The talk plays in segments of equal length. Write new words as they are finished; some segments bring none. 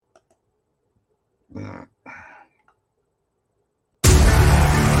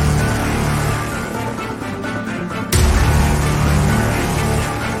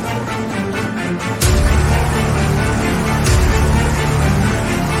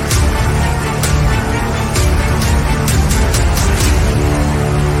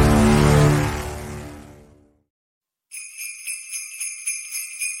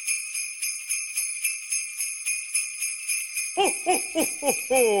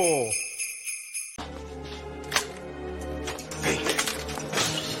Fake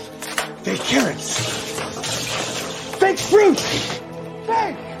carrots. Fake fruit.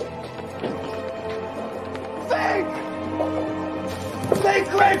 Fake. Fake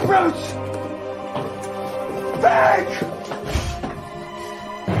grapefruits. Fake.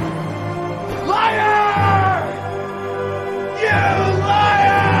 Liar! You liar!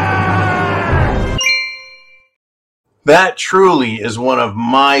 That truly is one of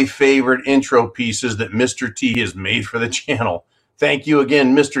my favorite intro pieces that Mr. T has made for the channel. Thank you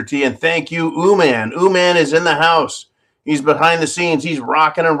again, Mr. T, and thank you, Ooman. Ooman is in the house. He's behind the scenes. He's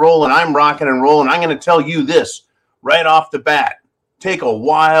rocking and rolling. I'm rocking and rolling. I'm going to tell you this right off the bat. Take a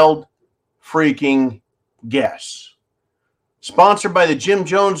wild freaking guess. Sponsored by the Jim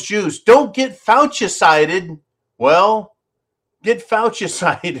Jones Juice. Don't get Fauci-sided. Well, get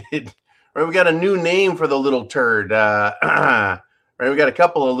Fauci-sided. Right, we got a new name for the little turd. Right, we got a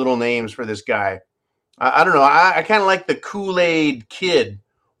couple of little names for this guy. I don't know. I kind of like the Kool-Aid Kid.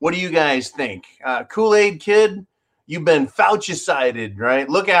 What do you guys think? Kool-Aid Kid, you've been Fauci-sided, right?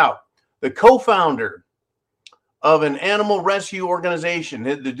 Look out. The co-founder of an animal rescue organization.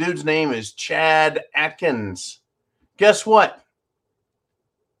 The dude's name is Chad Atkins. Guess what?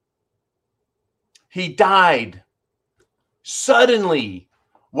 He died suddenly.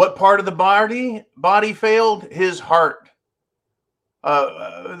 What part of the body failed? His heart.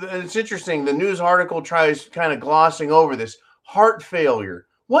 It's interesting. The news article tries kind of glossing over this. Heart failure.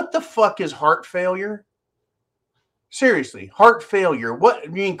 What the fuck is heart failure? Seriously, heart failure. What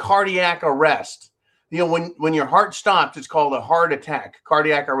you mean cardiac arrest? You know, when your heart stops, it's called a heart attack,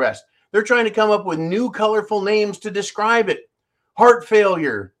 cardiac arrest. They're trying to come up with new colorful names to describe it. Heart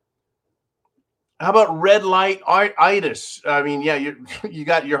failure. How about red light itis? I mean, yeah, you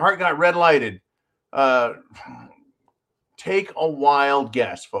got your heart got red lighted. Take a wild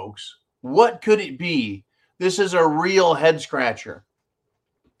guess, folks. What could it be? This is a real head scratcher.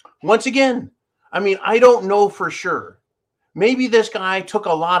 Once again, I mean, I don't know for sure. Maybe this guy took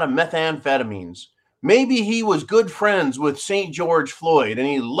a lot of methamphetamines. Maybe he was good friends with St. George Floyd and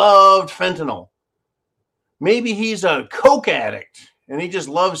he loved fentanyl. Maybe he's a coke addict and he just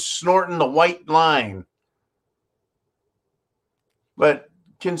loves snorting the white line. But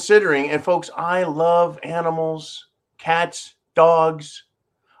considering, and folks, I love animals. Cats, dogs.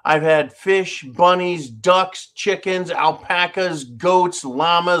 I've had fish, bunnies, ducks, chickens, alpacas, goats,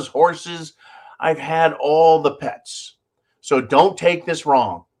 llamas, horses. I've had all the pets. So don't take this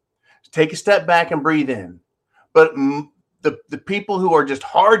wrong. Take a step back and breathe in. But the people who are just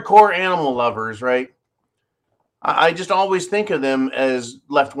hardcore animal lovers, right? I just always think of them as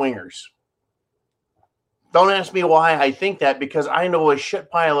left-wingers. Don't ask me why I think that, because I know a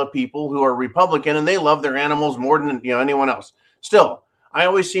shit pile of people who are Republican and they love their animals more than anyone else. Still, I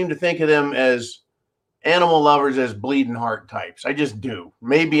always seem to think of them as animal lovers, as bleeding heart types. I just do.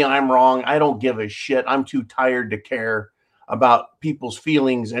 Maybe I'm wrong. I don't give a shit. I'm too tired to care about people's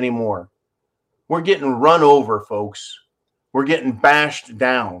feelings anymore. We're getting run over, folks. We're getting bashed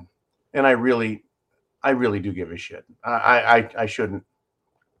down. And I really do give a shit. I shouldn't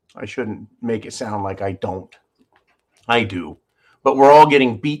make it sound like I don't. I do. But we're all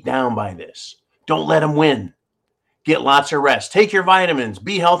getting beat down by this. Don't let them win. Get lots of rest. Take your vitamins.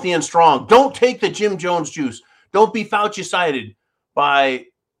 Be healthy and strong. Don't take the Jim Jones juice. Don't be Fauci-sided by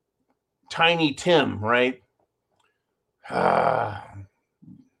Tiny Tim, right?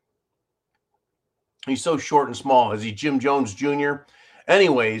 He's so short and small. Is he Jim Jones Jr.?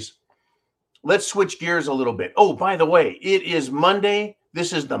 Anyways, let's switch gears a little bit. Oh, by the way, it is Monday.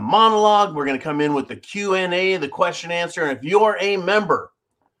 This is the monologue. We're going to come in with the Q&A, the question answer. And if you're a member,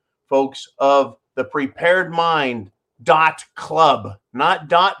 folks, of the preparedmind.club, not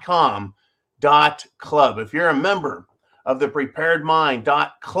 .com, .club. If you're a member of the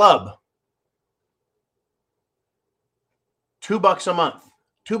preparedmind.club, $2 a month.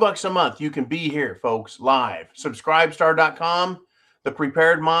 $2 a month. You can be here, folks, live. Subscribestar.com, the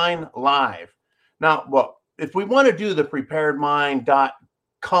Prepared Mind live. Now, well, if we want to do the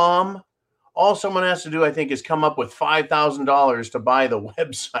preparedmind.com, all someone has to do, I think, is come up with $5,000 to buy the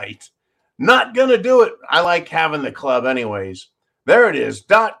website. Not going to do it. I like having the club anyways. There it is,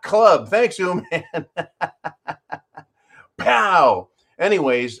 .club. Thanks, man. Pow.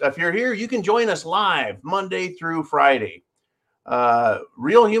 Anyways, if you're here, you can join us live Monday through Friday.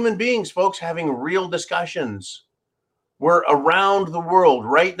 Real human beings, folks, having real discussions. We're around the world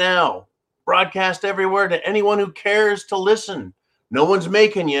right now. Broadcast everywhere to anyone who cares to listen. No one's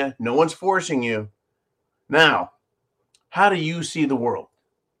making you. No one's forcing you. Now, how do you see the world?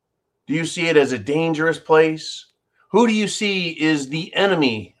 Do you see it as a dangerous place? Who do you see is the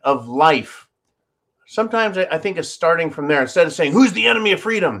enemy of life? Sometimes I think it's starting from there. Instead of saying, who's the enemy of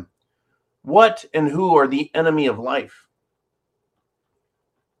freedom? What and who are the enemy of life?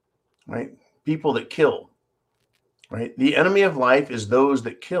 Right? People that kill. Right? The enemy of life is those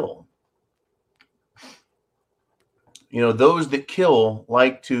that kill. You know, those that kill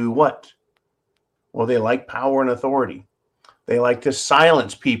like to what? Well, they like power and authority. They like to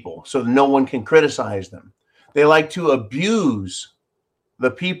silence people so that no one can criticize them. They like to abuse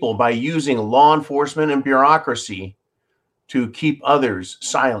the people by using law enforcement and bureaucracy to keep others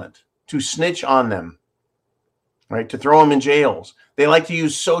silent, to snitch on them, right? To throw them in jails. They like to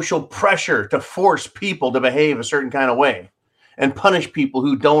use social pressure to force people to behave a certain kind of way and punish people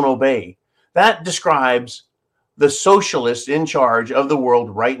who don't obey. That describes the socialists in charge of the world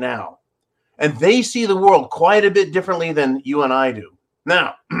right now. And they see the world quite a bit differently than you and I do.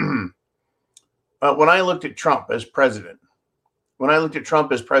 Now, when I looked at Trump as president, when I looked at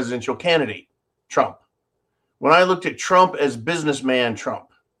Trump as presidential candidate, Trump, when I looked at Trump as businessman, Trump,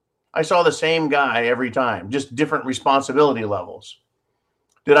 I saw the same guy every time, just different responsibility levels.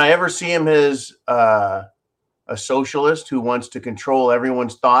 Did I ever see him as a socialist who wants to control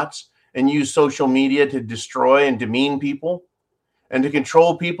everyone's thoughts and use social media to destroy and demean people and to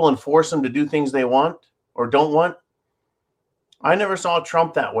control people and force them to do things they want or don't want? I never saw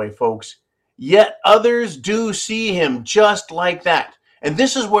Trump that way, folks. Yet others do see him just like that. And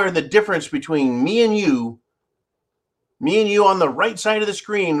this is where the difference between me and you on the right side of the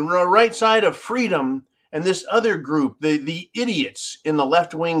screen, the right side of freedom, and this other group, the idiots in the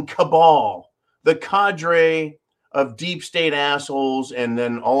left-wing cabal, the cadre of deep state assholes, and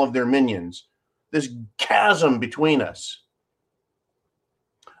then all of their minions, this chasm between us.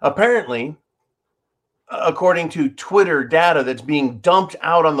 Apparently, according to Twitter data that's being dumped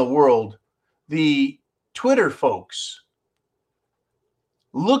out on the world, the Twitter folks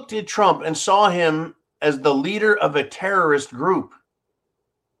looked at Trump and saw him as the leader of a terrorist group.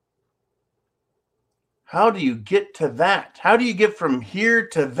 How do you get to that? How do you get from here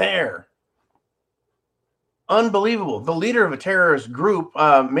to there? Unbelievable. The leader of a terrorist group,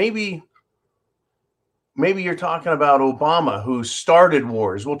 maybe you're talking about Obama, who started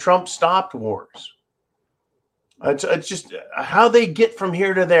wars. Well, Trump stopped wars. It's just how they get from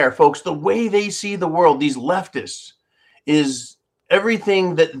here to there, folks. The way they see the world, these leftists, is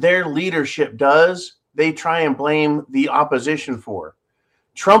everything that their leadership does, they try and blame the opposition for.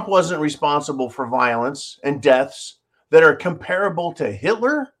 Trump wasn't responsible for violence and deaths that are comparable to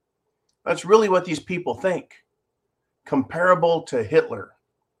Hitler. That's really what these people think. Comparable to Hitler.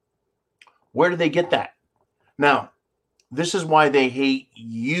 Where do they get that? Now, this is why they hate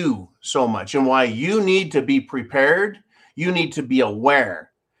you so much and why you need to be prepared. You need to be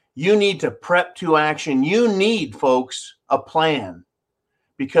aware. You need to prep to action. You need, folks, a plan.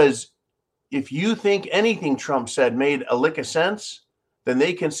 Because if you think anything Trump said made a lick of sense, then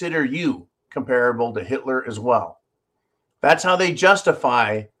they consider you comparable to Hitler as well. That's how they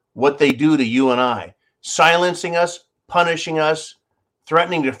justify what they do to you and I. Silencing us, punishing us,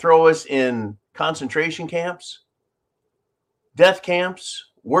 threatening to throw us in concentration camps, death camps,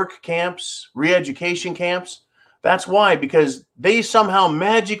 work camps, re-education camps. That's why, because they somehow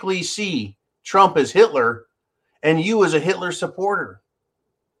magically see Trump as Hitler and you as a Hitler supporter.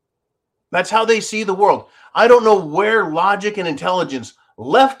 That's how they see the world. I don't know where logic and intelligence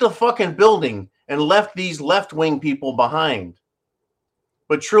left the fucking building and left these left-wing people behind.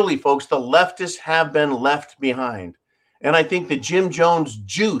 But truly, folks, the leftists have been left behind. And I think that Jim Jones'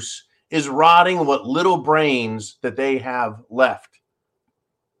 juice is rotting what little brains that they have left.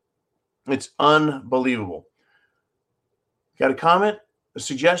 It's unbelievable. Got a comment, a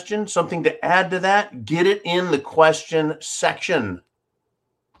suggestion, something to add to that? Get it in the question section.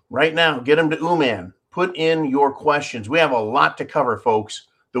 Right now, get them to Uman. Put in your questions. We have a lot to cover, folks.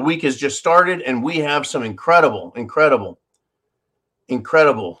 The week has just started, and we have some incredible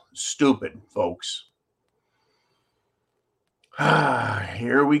stupid, folks.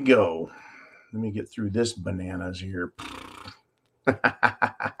 Here we go. Let me get through this bananas here.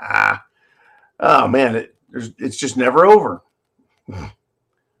 Oh, man, it's just never over.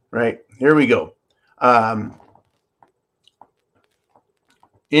 Right, here we go.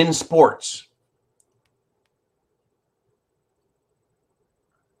 In sports.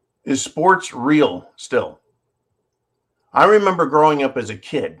 Is sports real still? I remember growing up as a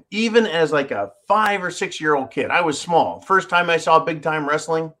kid, even as like a 5 or 6 year old kid. I was small. First time I saw big time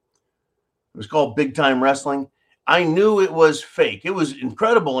wrestling, it was called big time wrestling. I knew it was fake. It was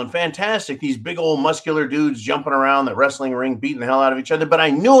incredible and fantastic. These big old muscular dudes jumping around the wrestling ring, beating the hell out of each other. But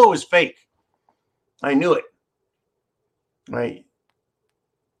I knew it was fake. I knew it. right?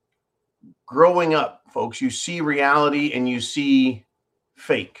 Growing up, folks, you see reality and you see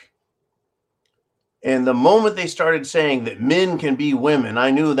fake. And the moment they started saying that men can be women,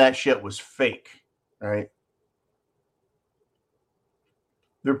 I knew that shit was fake, right?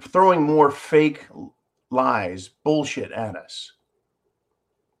 They're throwing more fake lies, bullshit at us.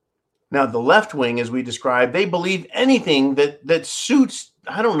 Now, the left wing, as we described, they believe anything that suits,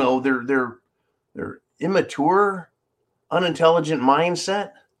 I don't know, their immature, unintelligent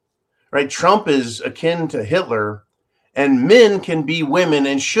mindset, right? Trump is akin to Hitler, and men can be women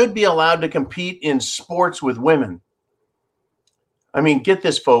and should be allowed to compete in sports with women. I mean, get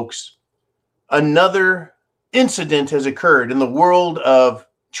this, folks. Another incident has occurred in the world of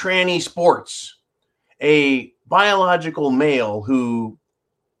tranny sports. A biological male who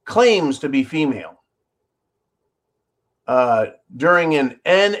claims to be female during an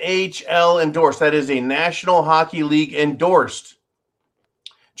NHL endorsed, that is a National Hockey League endorsed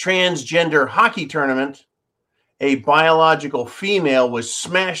transgender hockey tournament, a biological female was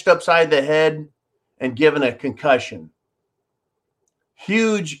smashed upside the head and given a concussion.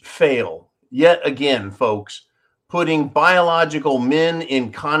 Huge fail yet again, folks, putting biological men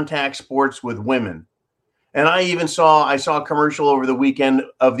in contact sports with women. And I saw a commercial over the weekend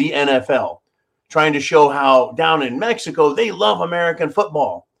of the NFL trying to show how down in Mexico, they love American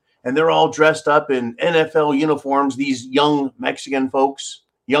football. And they're all dressed up in NFL uniforms, these young Mexican folks,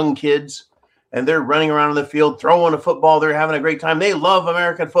 young kids, and they're running around in the field, throwing a football. They're having a great time. They love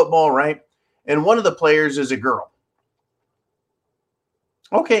American football, right? And one of the players is a girl.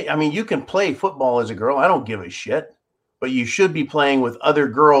 Okay, I mean, you can play football as a girl. I don't give a shit. But you should be playing with other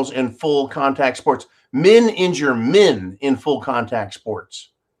girls in full contact sports. Men injure men in full contact sports.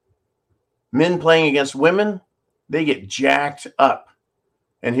 Men playing against women, they get jacked up.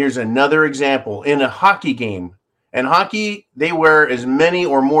 And here's another example. In a hockey game, and hockey, they wear as many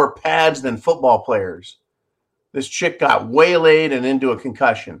or more pads than football players. This chick got waylaid and into a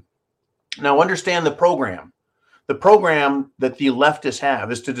concussion. Now, understand the program. The program that the leftists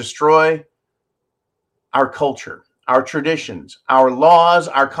have is to destroy our culture, our traditions, our laws,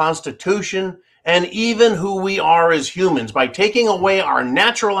 our Constitution, and even who we are as humans by taking away our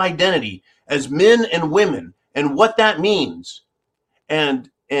natural identity as men and women and what that means and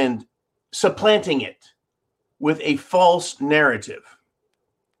supplanting it with a false narrative.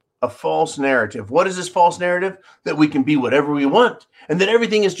 A false narrative. What is this false narrative? That we can be whatever we want and that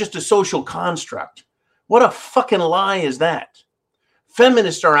everything is just a social construct. What a fucking lie is that?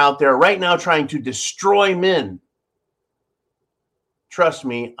 Feminists are out there right now trying to destroy men. Trust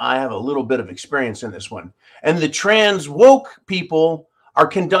me, I have a little bit of experience in this one. And the trans woke people are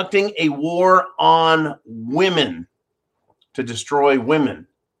conducting a war on women to destroy women.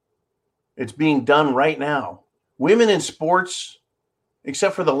 It's being done right now. Women in sports,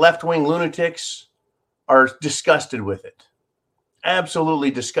 except for the left-wing lunatics, are disgusted with it.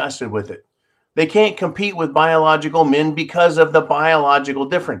 Absolutely disgusted with it. They can't compete with biological men because of the biological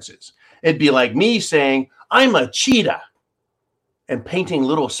differences. It'd be like me saying, I'm a cheetah, and painting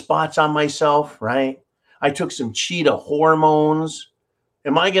little spots on myself, right? I took some cheetah hormones.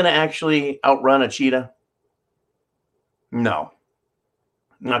 Am I going to actually outrun a cheetah? No.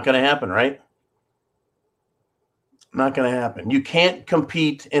 Not going to happen, right? Not going to happen. You can't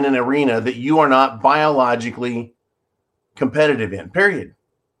compete in an arena that you are not biologically competitive in, period.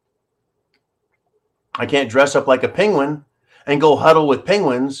 I can't dress up like a penguin and go huddle with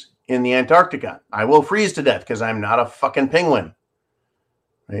penguins in the Antarctica. I will freeze to death because I'm not a fucking penguin.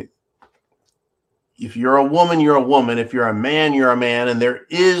 Right? If you're a woman, you're a woman. If you're a man, you're a man. And there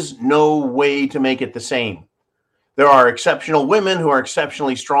is no way to make it the same. There are exceptional women who are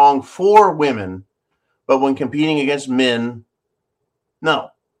exceptionally strong for women, but when competing against men,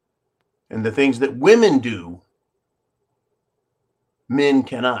 no. And the things that women do, men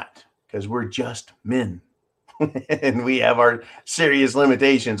cannot, because we're just men. And we have our serious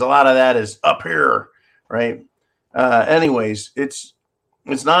limitations. A lot of that is up here, right? Anyways, it's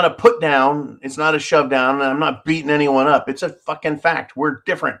not a put down. It's not a shove down. I'm not beating anyone up. It's a fucking fact. We're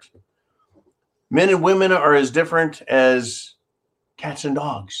different. Men and women are as different as cats and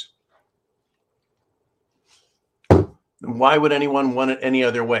dogs. Why would anyone want it any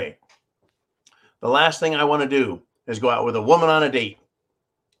other way? The last thing I want to do is go out with a woman on a date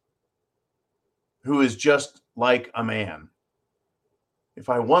who is just like a man. If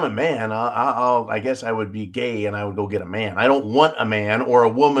I want a man, I guess I would be gay and I would go get a man. I don't want a man or a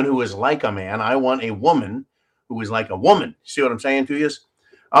woman who is like a man. I want a woman who is like a woman. See what I'm saying to you?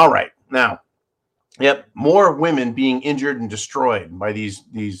 All right. Now, yep, more women being injured and destroyed by these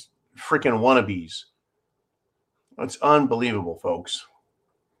freaking wannabes. It's unbelievable, folks.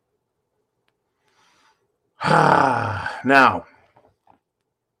 Now,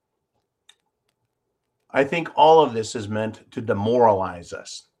 I think all of this is meant to demoralize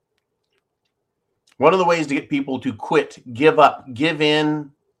us. One of the ways to get people to quit, give up, give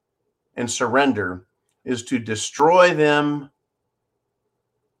in, and surrender is to destroy them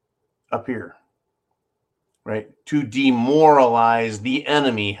up here, right? To demoralize the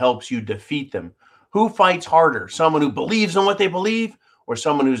enemy helps you defeat them. Who fights harder? Someone who believes in what they believe or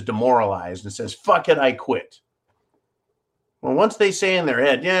someone who's demoralized and says, fuck it, I quit? Well, once they say in their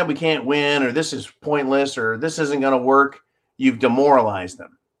head, yeah, we can't win, or this is pointless, or this isn't going to work, you've demoralized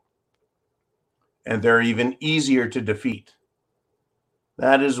them. And they're even easier to defeat.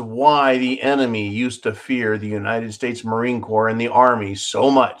 That is why the enemy used to fear the United States Marine Corps and the Army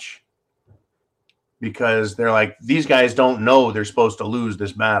so much. Because they're like, these guys don't know they're supposed to lose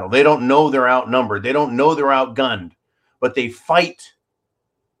this battle. They don't know they're outnumbered. They don't know they're outgunned. But they fight,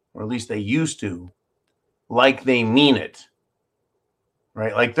 or at least they used to, like they mean it.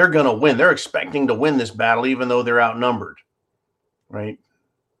 Right? Like they're going to win. They're expecting to win this battle even though they're outnumbered. Right?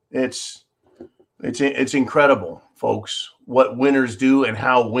 It's incredible, folks, what winners do and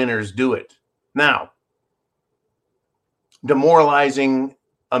how winners do it. Now, demoralizing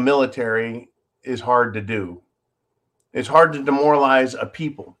a military is hard to do. It's hard to demoralize a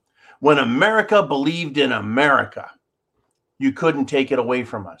people. When America believed in America, you couldn't take it away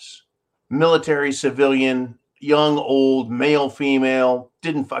from us. Military, civilian, young, old, male, female,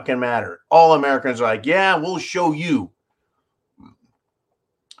 didn't fucking matter. All Americans are like, yeah, we'll show you.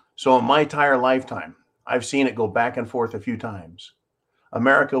 So in my entire lifetime, I've seen it go back and forth a few times.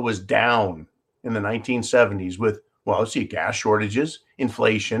 America was down in the 1970s with, well, let's see, gas shortages,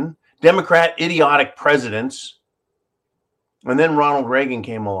 inflation, Democrat idiotic presidents. And then Ronald Reagan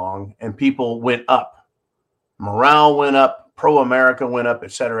came along and people went up. Morale went up, pro-America went up,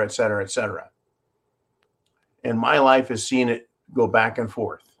 et cetera, et cetera, et cetera. And my life has seen it go back and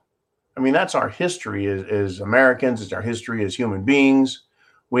forth. I mean, that's our history as Americans. It's our history as human beings.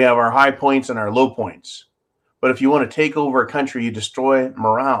 We have our high points and our low points. But if you want to take over a country, you destroy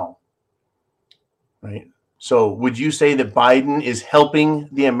morale, right? So would you say that Biden is helping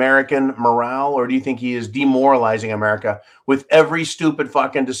the American morale, or do you think he is demoralizing America with every stupid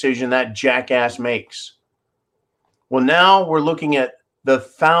fucking decision that jackass makes? Well, now we're looking at the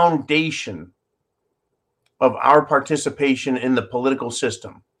foundation of our participation in the political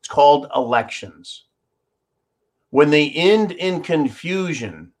system. It's called elections. When they end in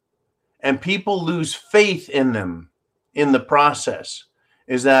confusion and people lose faith in them in the process,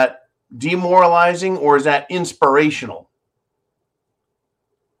 is that demoralizing or is that inspirational?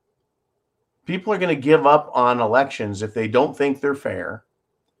 People are going to give up on elections if they don't think they're fair,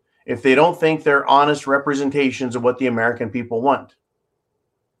 if they don't think they're honest representations of what the American people want.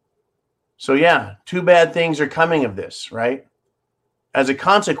 So yeah, two bad things are coming of this, right? As a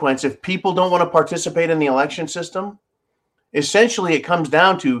consequence, if people don't want to participate in the election system, essentially it comes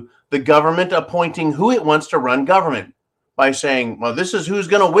down to the government appointing who it wants to run government by saying, well, this is who's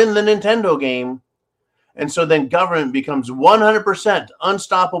going to win the Nintendo game. And so then government becomes 100%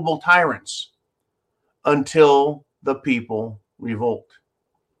 unstoppable tyrants until the people revolt.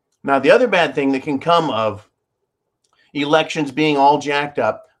 Now, the other bad thing that can come of elections being all jacked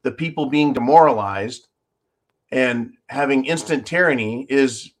up, the people being demoralized, and having instant tyranny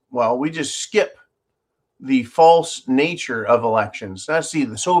is, well, we just skip the false nature of elections. That's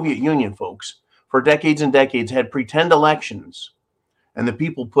the Soviet Union, folks, for decades and decades had pretend elections, and the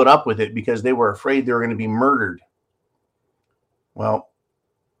people put up with it because they were afraid they were going to be murdered. Well,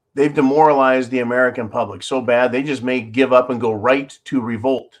 they've demoralized the American public so bad they just may give up and go right to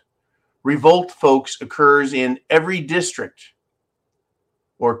revolt. Revolt, folks, occurs in every district,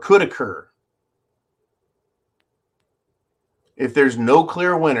 or could occur, if there's no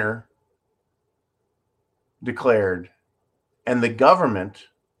clear winner declared and the government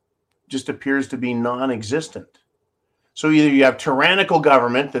just appears to be non-existent. So either you have tyrannical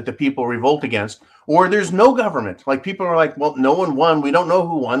government that the people revolt against, or there's no government. Like people are like, well, no one won. We don't know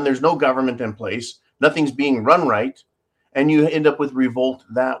who won. There's no government in place. Nothing's being run right. And you end up with revolt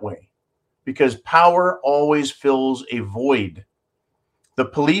that way because power always fills a void. The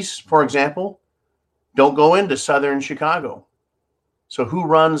police, for example, don't go into southern Chicago. So who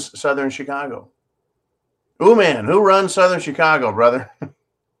runs southern Chicago? Oh, man, who runs southern Chicago, brother?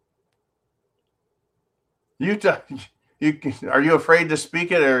 Are you afraid to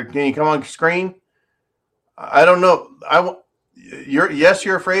speak it, or can you come on screen? I don't know.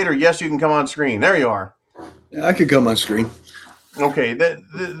 You're afraid, or yes, you can come on screen. There you are. Yeah, I could come on screen. Okay,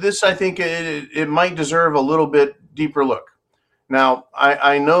 this I think it might deserve a little bit deeper look. Now,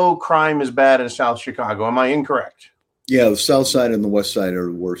 I know crime is bad in South Chicago. Am I incorrect? Yeah, the south side and the west side are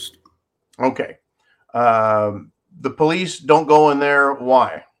the worst. Okay. The police don't go in there.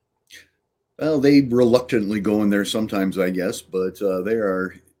 Why? Well, they reluctantly go in there sometimes, I guess, but they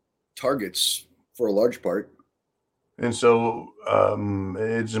are targets for a large part. And so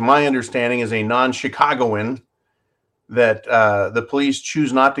it's my understanding as a non-Chicagoan that the police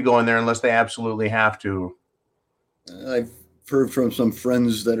choose not to go in there unless they absolutely have to. I've heard from some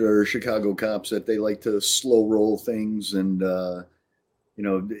friends that are Chicago cops that they like to slow roll things. And,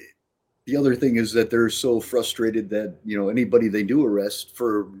 the other thing is that they're so frustrated that, anybody they do arrest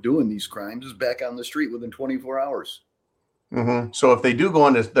for doing these crimes is back on the street within 24 hours. Mm-hmm. So if they do go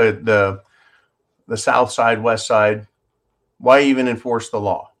into the south side, west side, why even enforce the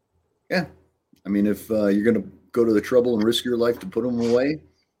law? Yeah. I mean, if you're going to go to the trouble and risk your life to put them away,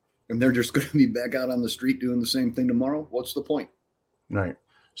 and they're just going to be back out on the street doing the same thing tomorrow, what's the point? Right.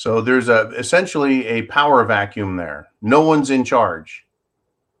 So there's essentially a power vacuum there. No one's in charge.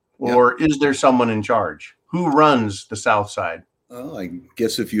 Or is there someone in charge? Who runs the south side? Well, I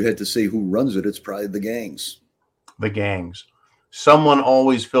guess if you had to say who runs it, it's probably the gangs. The gangs. Someone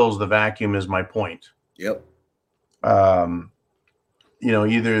always fills the vacuum is my point. Yep. Either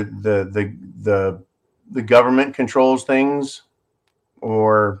the government controls things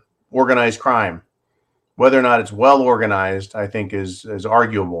or organized crime. Whether or not it's well organized, I think is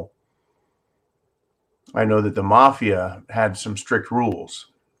arguable. I know that the mafia had some strict rules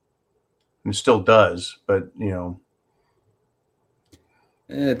and still does, but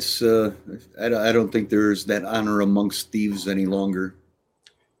it's I don't think there's that honor amongst thieves any longer.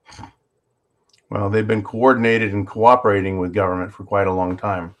 Well, they've been coordinated and cooperating with government for quite a long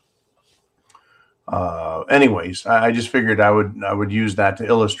time. Anyways, I just figured I would use that to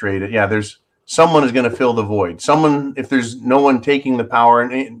illustrate it. Yeah, there's someone is going to fill the void. Someone, if there's no one taking the power,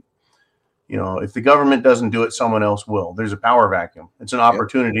 and if the government doesn't do it, someone else will. There's a power vacuum. It's an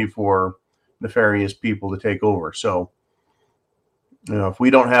opportunity for nefarious people to take over. So, if we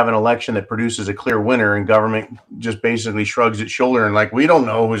don't have an election that produces a clear winner and government just basically shrugs its shoulder and we don't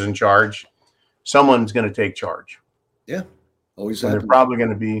know who's in charge, someone's going to take charge. Yeah, always happens. They're probably going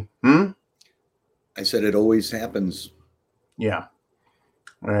to be. I said it always happens. Yeah.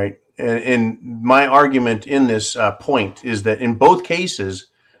 All right. And my argument in this point is that in both cases,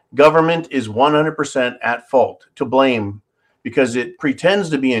 government is 100% at fault, to blame, because it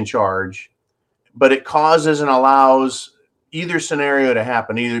pretends to be in charge, but it causes and allows either scenario to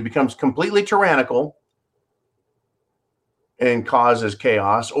happen. Either it becomes completely tyrannical and causes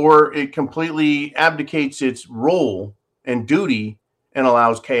chaos, or it completely abdicates its role and duty and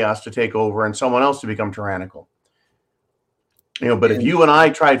allows chaos to take over and someone else to become tyrannical. But if you and I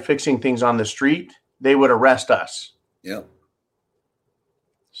tried fixing things on the street, they would arrest us. Yeah.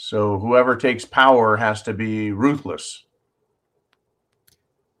 So whoever takes power has to be ruthless.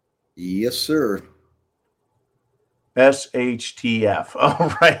 Yes, sir. SHTF.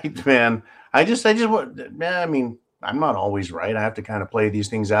 All right, man. I'm not always right. I have to kind of play these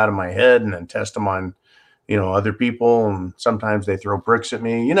things out in my head and then test them on, other people. And sometimes they throw bricks at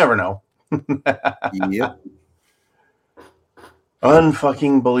me. You never know. Yep.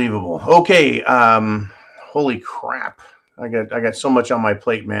 Unfucking believable. Okay. Holy crap. I got so much on my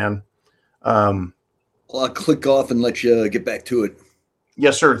plate, man. Well, I'll click off and let you get back to it.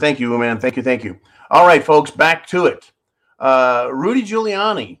 Yes, sir. Thank you, man. Thank you. All right, folks, back to it. Rudy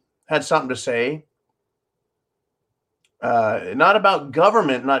Giuliani had something to say. Not about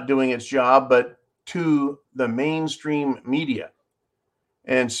government not doing its job, but to the mainstream media.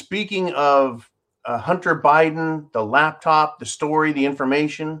 And speaking of Hunter Biden, the laptop, the story, the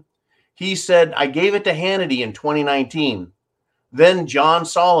information, he said, I gave it to Hannity in 2019. Then John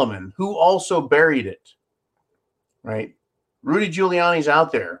Solomon, who also buried it. Right? Rudy Giuliani's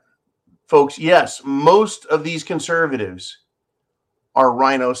out there. Folks, yes, most of these conservatives are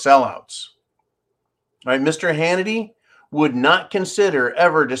rhino sellouts. Right? Mr. Hannity would not consider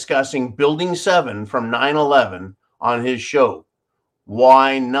ever discussing Building 7 from 9/11 on his show.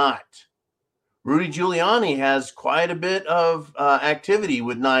 Why not? Rudy Giuliani has quite a bit of activity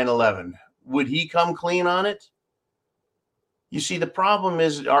with 9/11. Would he come clean on it? You see, the problem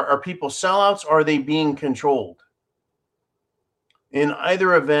is, are people sellouts or are they being controlled? In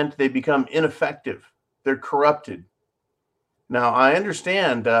either event, they become ineffective. They're corrupted. Now, I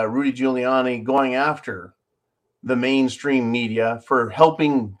understand Rudy Giuliani going after the mainstream media for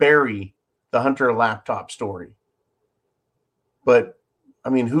helping bury the Hunter laptop story. But,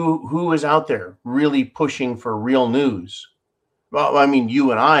 who is out there really pushing for real news? Well,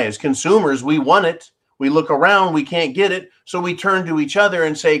 you and I, as consumers, we want it. We look around, we can't get it. So we turn to each other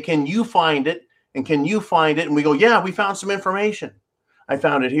and say, can you find it? And can you find it? And we go, yeah, we found some information. I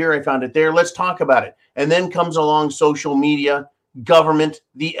found it here. I found it there. Let's talk about it. And then comes along social media, government,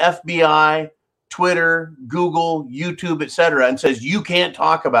 the FBI, Twitter, Google, YouTube, etc., and says, you can't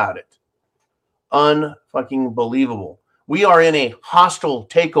talk about it. Unfucking believable. We are in a hostile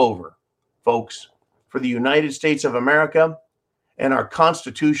takeover, folks, for the United States of America and our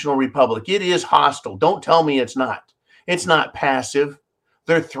constitutional republic. It is hostile. Don't tell me it's not. It's not passive.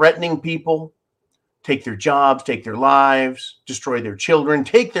 They're threatening people, take their jobs, take their lives, destroy their children,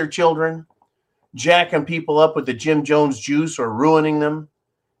 take their children, jacking people up with the Jim Jones juice or ruining them,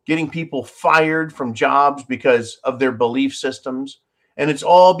 getting people fired from jobs because of their belief systems. And it's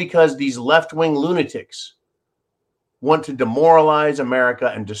all because these left-wing lunatics want to demoralize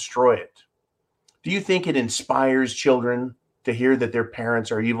America and destroy it. Do you think it inspires children to hear that their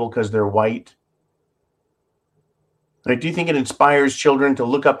parents are evil because they're white? Like, do you think it inspires children to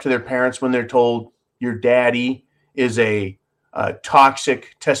look up to their parents when they're told your daddy is a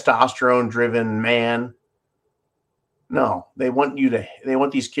toxic, testosterone-driven man? No, they want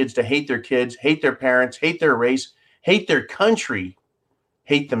these kids to hate their kids, hate their parents, hate their race, hate their country,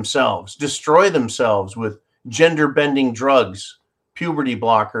 hate themselves, destroy themselves with gender-bending drugs, puberty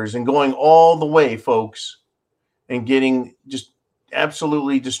blockers, and going all the way, folks, and getting just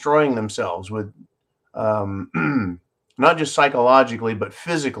absolutely destroying themselves with not just psychologically, but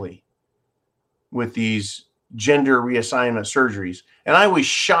physically with these gender reassignment surgeries. And I was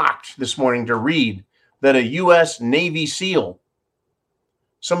shocked this morning to read that a U.S. Navy SEAL,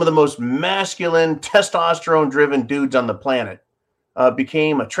 some of the most masculine, testosterone-driven dudes on the planet,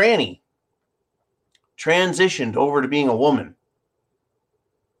 became a tranny, transitioned over to being a woman.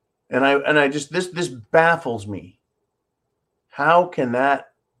 And I just, this baffles me. How can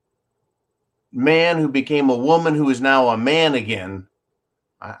that man who became a woman who is now a man again,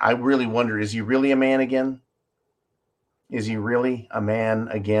 I really wonder, is he really a man again? Is he really a man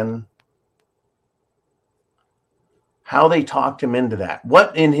again? How they talked him into that.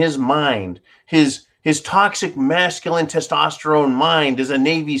 What in his mind, his toxic masculine testosterone mind as a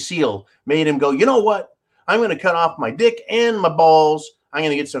Navy SEAL made him go, you know what? I'm going to cut off my dick and my balls. I'm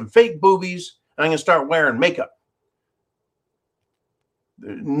going to get some fake boobies, and I'm going to start wearing makeup.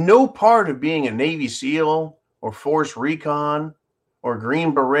 No part of being a Navy SEAL or Force Recon or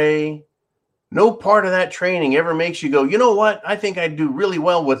Green Beret, no part of that training ever makes you go, you know what? I think I'd do really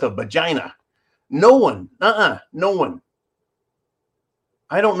well with a vagina. No one. No one.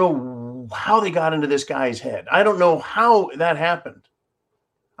 I don't know how they got into this guy's head. I don't know how that happened.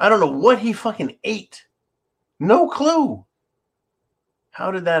 I don't know what he fucking ate. No clue.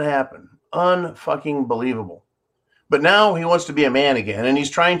 How did that happen? Unfucking believable. But now he wants to be a man again, and he's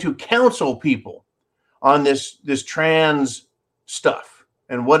trying to counsel people on this trans stuff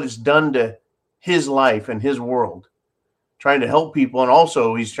and what it's done to his life and his world. Trying to help people, and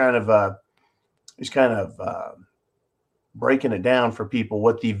also he's kind of breaking it down for people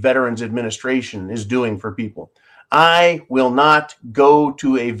what the Veterans Administration is doing for people. I will not go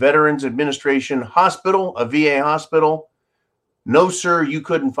to a Veterans Administration hospital, a VA hospital. No, sir, you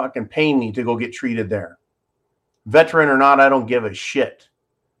couldn't fucking pay me to go get treated there. Veteran or not, I don't give a shit.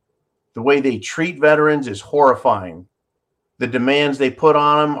 The way they treat veterans is horrifying. The demands they put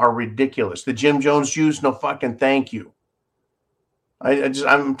on them are ridiculous. The Jim Jones juice, no fucking thank you.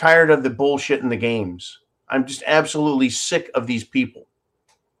 I'm tired of the bullshit in the games. I'm just absolutely sick of these people.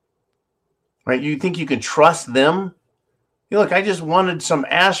 Right? You think you can trust them? You look, I just wanted some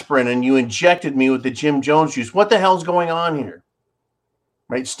aspirin and you injected me with the Jim Jones juice. What the hell's going on here?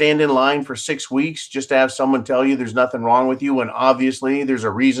 Right? Stand in line for 6 weeks just to have someone tell you there's nothing wrong with you when obviously there's a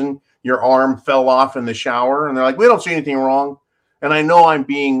reason your arm fell off in the shower. And they're like, we don't see anything wrong. And I know I'm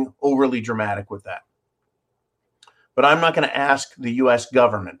being overly dramatic with that. But I'm not going to ask the U.S.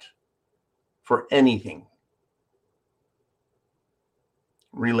 government for anything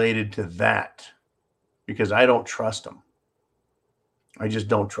related to that because I don't trust them. I just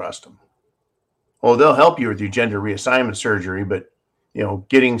don't trust them. Well, they'll help you with your gender reassignment surgery, but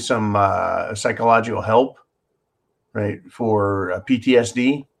getting some psychological help, right, for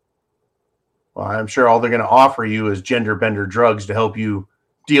PTSD. Well, I'm sure all they're going to offer you is gender bender drugs to help you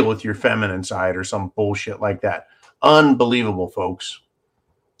deal with your feminine side or some bullshit like that. Unbelievable, folks.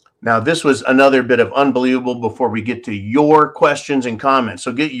 Now, this was another bit of unbelievable before we get to your questions and comments.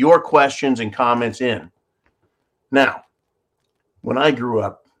 So get your questions and comments in. Now, when I grew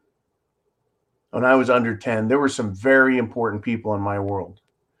up, when I was under 10, there were some very important people in my world.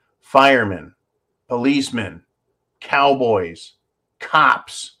 Firemen, policemen, cowboys,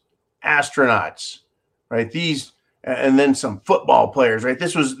 cops, astronauts, right? These, and then some football players, right?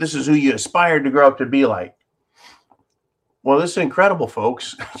 This is who you aspired to grow up to be like. Well, this is incredible,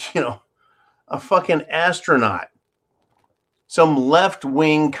 folks. A fucking astronaut, some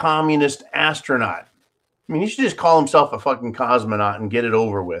left-wing communist astronaut. I mean, he should just call himself a fucking cosmonaut and get it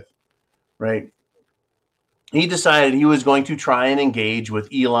over with, right? He decided he was going to try and engage with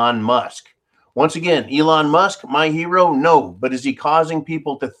Elon Musk. Once again, Elon Musk, my hero? No. But is he causing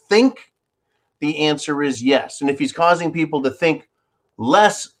people to think? The answer is yes. And if he's causing people to think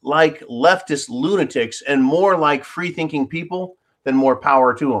less like leftist lunatics and more like free-thinking people, then more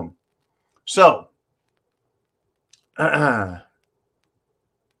power to him. So,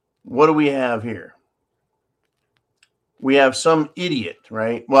 what do we have here? We have some idiot,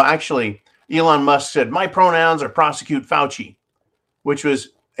 right? Well, actually, Elon Musk said, my pronouns are prosecute Fauci, which was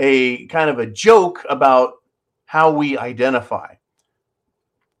a kind of a joke about how we identify.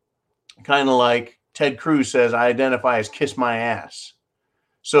 Kind of like Ted Cruz says, I identify as kiss my ass.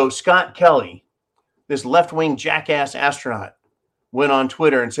 So Scott Kelly, this left-wing jackass astronaut, went on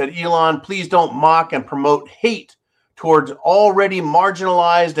Twitter and said, Elon, please don't mock and promote hate towards already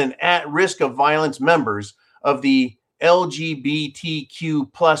marginalized and at risk of violence members of the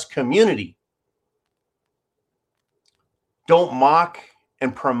LGBTQ plus community. Don't mock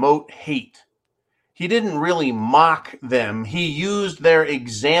and promote hate. He didn't really mock them. He used their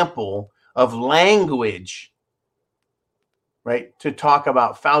example of language, right, to talk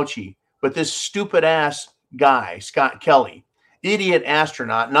about Fauci. But this stupid ass guy, Scott Kelly, idiot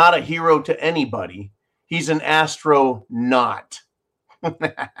astronaut, not a hero to anybody. He's an astronaut,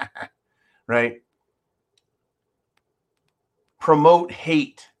 right? Promote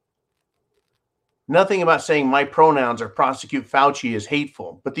hate. Nothing about saying my pronouns or prosecute Fauci is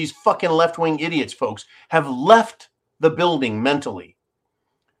hateful. But these fucking left-wing idiots, folks, have left the building mentally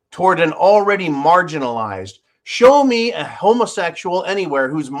toward an already marginalized. Show me a homosexual anywhere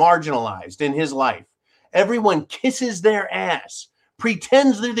who's marginalized in his life. Everyone kisses their ass,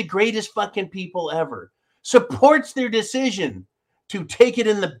 pretends they're the greatest fucking people ever, supports their decision to take it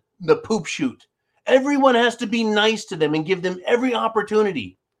in the poop chute. Everyone has to be nice to them and give them every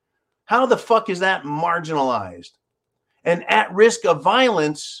opportunity. How the fuck is that marginalized? And at risk of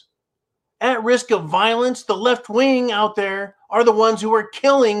violence, the left wing out there are the ones who are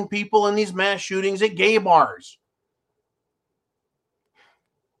killing people in these mass shootings at gay bars.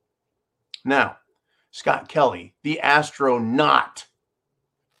 Now, Scott Kelly, the astronaut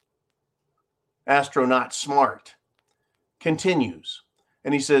smart, continues.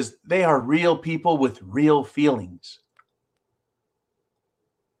 And he says, they are real people with real feelings.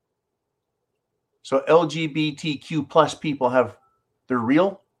 So LGBTQ plus people they're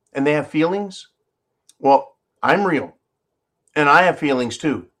real and they have feelings. Well, I'm real and I have feelings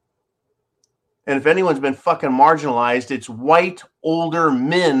too. And if anyone's been fucking marginalized, it's white, older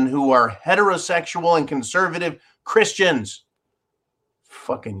men who are heterosexual and conservative Christians.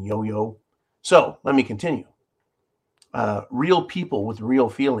 Fucking yo-yo. So let me continue. Real people with real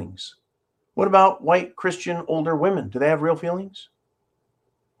feelings. What about white Christian older women? Do they have real feelings?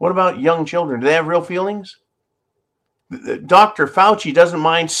 What about young children? Do they have real feelings? Dr. Fauci doesn't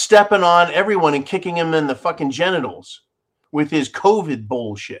mind stepping on everyone and kicking them in the fucking genitals with his COVID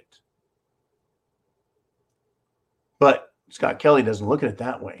bullshit. But Scott Kelly doesn't look at it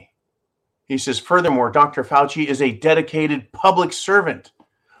that way. He says, furthermore, Dr. Fauci is a dedicated public servant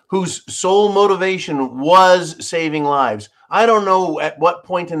whose sole motivation was saving lives. I don't know at what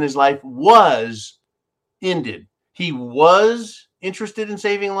point in his life was ended. He was interested in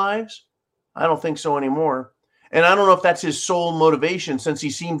saving lives? I don't think so anymore. And I don't know if that's his sole motivation since he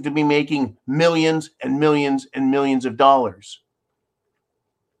seems to be making millions and millions and millions of dollars.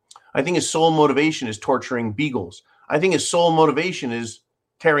 I think his sole motivation is torturing beagles. I think his sole motivation is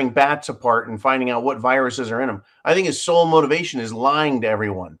tearing bats apart and finding out what viruses are in them. I think his sole motivation is lying to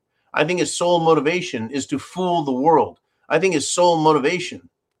everyone. I think his sole motivation is to fool the world. I think his sole motivation,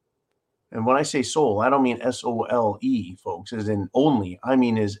 and when I say soul, I don't mean S-O-L-E, folks, as in only. I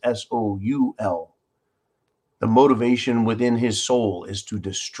mean his S-O-U-L. The motivation within his soul is to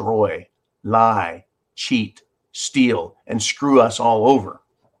destroy, lie, cheat, steal, and screw us all over.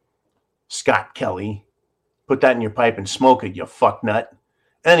 Scott Kelly, put that in your pipe and smoke it, you fucknut.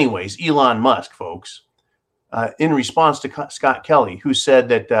 Anyways, Elon Musk, folks, in response to Scott Kelly, who said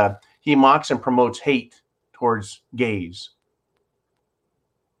that he mocks and promotes hate towards gays,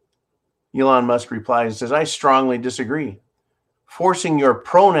 Elon Musk replies and says, I strongly disagree. Forcing your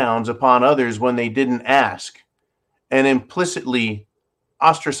pronouns upon others when they didn't ask and implicitly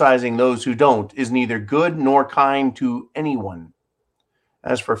ostracizing those who don't is neither good nor kind to anyone.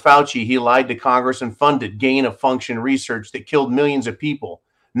 As for Fauci, he lied to Congress and funded gain-of-function research that killed millions of people.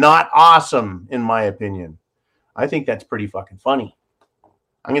 Not awesome, in my opinion. I think that's pretty fucking funny.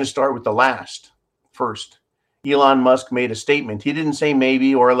 I'm going to start with the last first. Elon Musk made a statement. He didn't say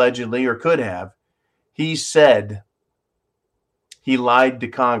maybe or allegedly or could have. He said he lied to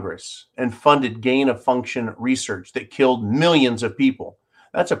Congress and funded gain-of-function research that killed millions of people.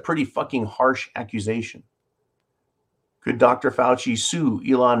 That's a pretty fucking harsh accusation. Could Dr. Fauci sue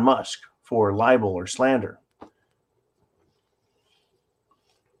Elon Musk for libel or slander?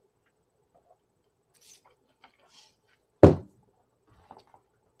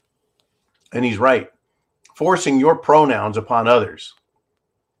 And he's right. Forcing your pronouns upon others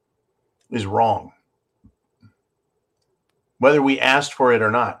is wrong. Whether we asked for it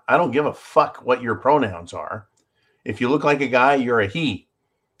or not, I don't give a fuck what your pronouns are. If you look like a guy, you're a he.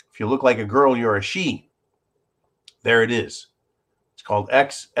 If you look like a girl, you're a she. There it is. It's called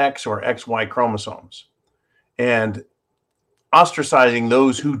XX or XY chromosomes. And ostracizing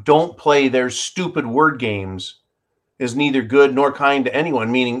those who don't play their stupid word games is neither good nor kind to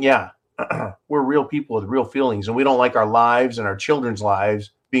anyone, meaning, yeah, we're real people with real feelings, and we don't like our lives and our children's lives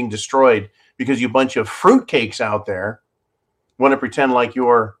being destroyed because you bunch of fruitcakes out there want to pretend like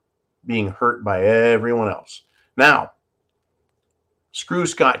you're being hurt by everyone else. Now, screw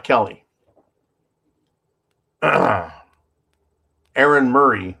Scott Kelly. Aaron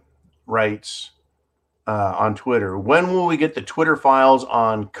Murray writes on Twitter, when will we get the Twitter files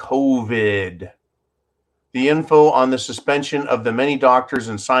on COVID? The info on the suspension of the many doctors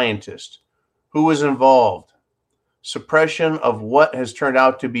and scientists. Who was involved? Suppression of what has turned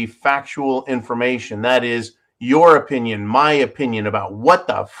out to be factual information. That is your opinion, my opinion about what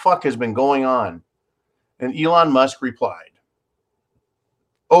the fuck has been going on. And Elon Musk replied,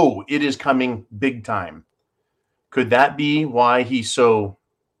 oh, it is coming big time. Could that be why he so,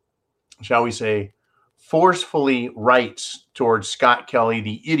 shall we say, forcefully writes towards Scott Kelly,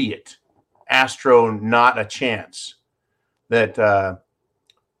 the idiot, Astro not a chance, that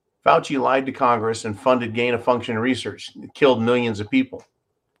Fauci lied to Congress and funded gain-of-function research that killed millions of people?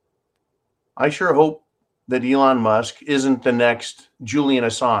 I sure hope that Elon Musk isn't the next Julian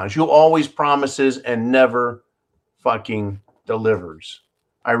Assange, who always promises and never fucking delivers.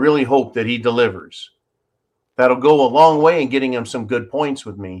 I really hope that he delivers. That'll go a long way in getting him some good points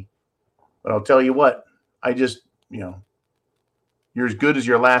with me. But I'll tell you what, I just, you're as good as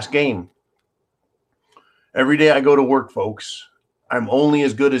your last game. Every day I go to work, folks, I'm only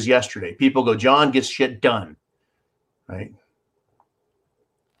as good as yesterday. People go, John gets shit done, right?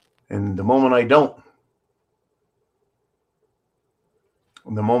 And the moment I don't,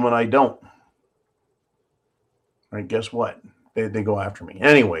 right, guess what? They go after me.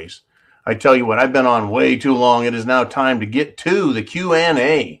 Anyways, I tell you what, I've been on way too long. It is now time to get to the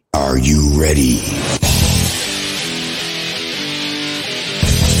Q&A. Are you ready?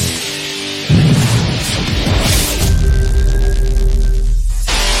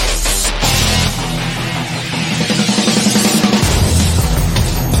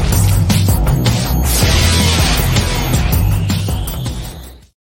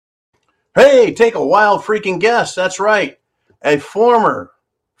 Hey, take a wild freaking guess. That's right. A former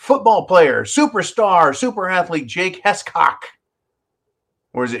football player, superstar, super athlete, Jake Hescock.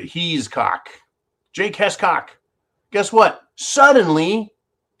 Or is it Heescock? Jake Hescock. Guess what? Suddenly,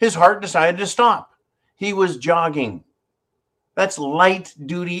 his heart decided to stop. He was jogging. That's light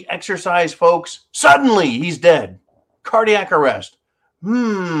duty exercise, folks. Suddenly, he's dead. Cardiac arrest.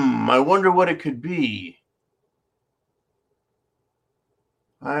 I wonder what it could be.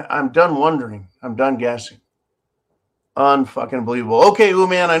 I'm done wondering. I'm done guessing. Unfucking believable. Okay,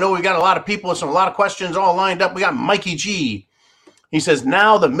 man, I know we got a lot of people with a lot of questions all lined up. We got Mikey G. He says,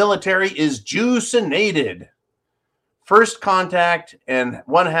 now the military is juicinated. First contact and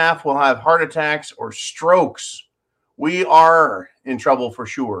one half will have heart attacks or strokes. We are in trouble for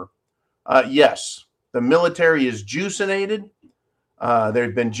sure. Yes, the military is juicinated.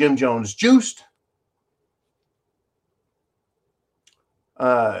 There's been Jim Jones juiced.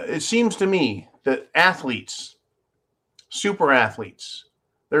 It seems to me that athletes, super athletes,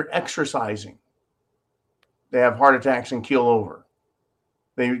 they're exercising. They have heart attacks and keel over.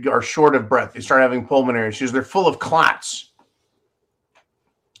 They are short of breath. They start having pulmonary issues. They're full of clots.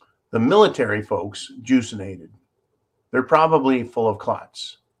 The military folks, juicinated, they're probably full of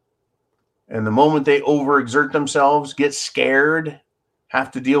clots. And the moment they overexert themselves, get scared,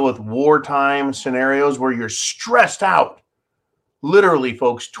 have to deal with wartime scenarios where you're stressed out, literally,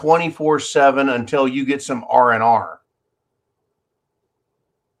 folks, 24/7 until you get some R&R.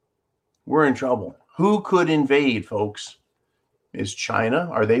 We're in trouble. Who could invade, folks? Is China,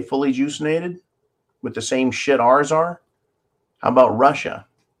 are they fully juicinated with the same shit ours are? How about Russia?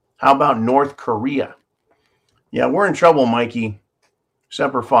 How about North Korea? Yeah, we're in trouble, Mikey.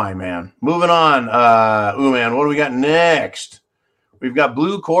 Semper Fi, man. Moving on. Man, what do we got next? We've got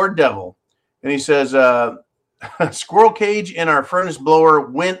Blue Cord Devil. And he says, squirrel cage in our furnace blower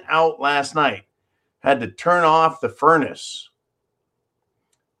went out last night. Had to turn off the furnace.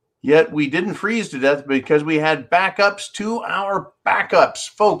 Yet we didn't freeze to death because we had backups to our backups.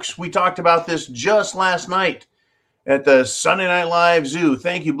 Folks, we talked about this just last night at the Sunday Night Live Zoo.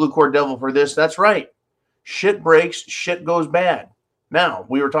 Thank you, Blue Cord Devil, for this. That's right. Shit breaks, shit goes bad. Now,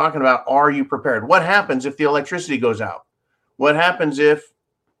 we were talking about, are you prepared? What happens if the electricity goes out? What happens if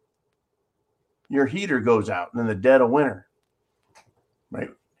your heater goes out in the dead of winter? Right?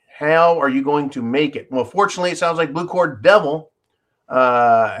 How are you going to make it? Well, fortunately, it sounds like Blue Cord Devil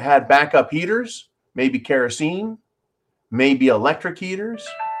had backup heaters, maybe kerosene, maybe electric heaters,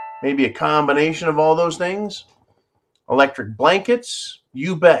 maybe a combination of all those things. Electric blankets,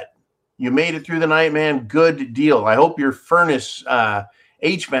 you bet. You made it through the night, man. Good deal. I hope your furnace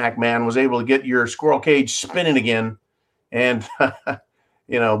HVAC man was able to get your squirrel cage spinning again. And,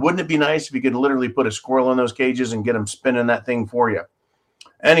 wouldn't it be nice if you could literally put a squirrel in those cages and get them spinning that thing for you?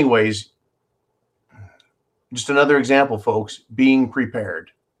 Anyways, just another example, folks. Being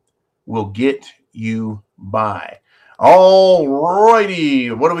prepared will get you by. All righty.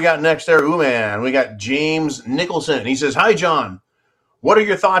 What do we got next there? Man, we got James Nicholson. He says, hi, John. What are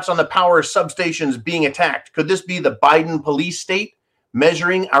your thoughts on the power substations being attacked? Could this be the Biden police state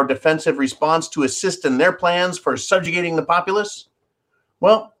measuring our defensive response to assist in their plans for subjugating the populace?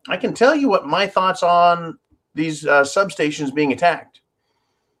 Well, I can tell you what my thoughts on these substations being attacked.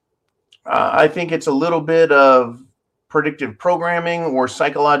 I think it's a little bit of predictive programming or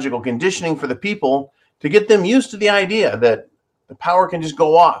psychological conditioning for the people to get them used to the idea that the power can just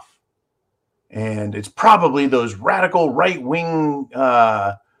go off. And it's probably those radical right-wing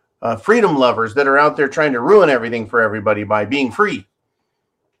freedom lovers that are out there trying to ruin everything for everybody by being free,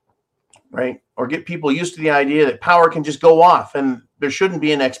 right? Or get people used to the idea that power can just go off, and there shouldn't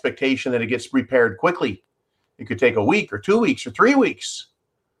be an expectation that it gets repaired quickly. It could take a week or 2 weeks or 3 weeks.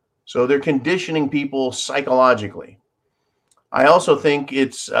 So they're conditioning people psychologically. I also think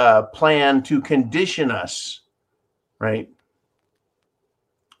it's a plan to condition us, right,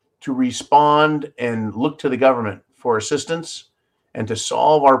 to respond and look to the government for assistance and to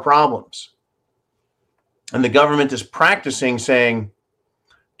solve our problems. And the government is practicing saying,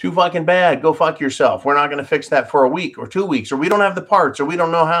 too fucking bad, go fuck yourself. We're not going to fix that for a week or 2 weeks, or we don't have the parts, or we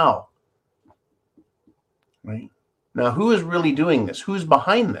don't know how. Right? Now, who is really doing this? Who's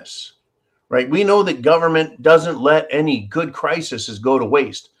behind this? Right? We know that government doesn't let any good crises go to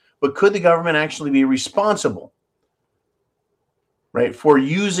waste, but could the government actually be responsible, right, for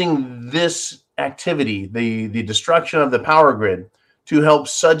using this activity, the destruction of the power grid, to help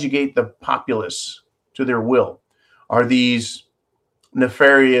subjugate the populace to their will? Are these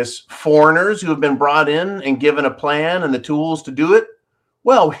nefarious foreigners who have been brought in and given a plan and the tools to do it?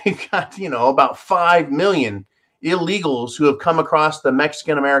 Well, we've got, about 5 million illegals who have come across the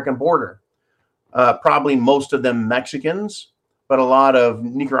Mexican-American border. Probably most of them Mexicans, but a lot of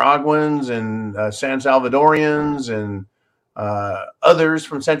Nicaraguans and San Salvadorians and others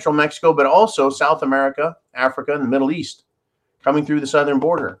from Central Mexico, but also South America, Africa, and the Middle East coming through the southern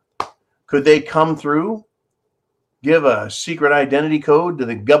border. Could they come through, give a secret identity code to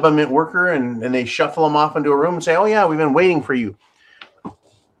the government worker, and they shuffle them off into a room and say, oh, yeah, we've been waiting for you,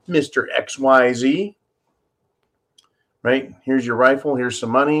 Mr. XYZ. Right? Here's your rifle. Here's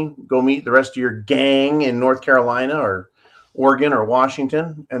some money. Go meet the rest of your gang in North Carolina or Oregon or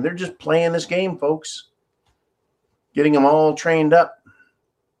Washington. And they're just playing this game, folks. Getting them all trained up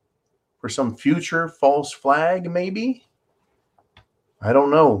for some future false flag, maybe? I don't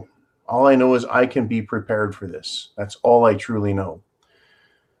know. All I know is I can be prepared for this. That's all I truly know.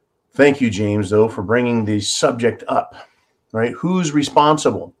 Thank you, James, though, for bringing the subject up. Right? Who's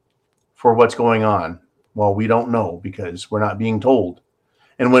responsible for what's going on? Well, we don't know because we're not being told.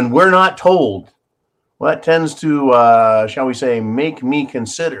 And when we're not told, well, that tends to, shall we say, make me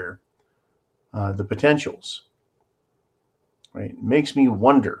consider the potentials. Right? It makes me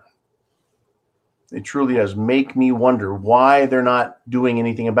wonder. It truly does make me wonder why they're not doing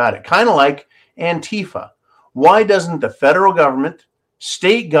anything about it. Kind of like Antifa. Why doesn't the federal government,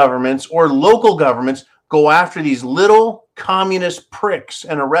 state governments, or local governments go after these little communist pricks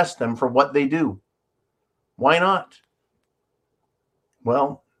and arrest them for what they do? Why not?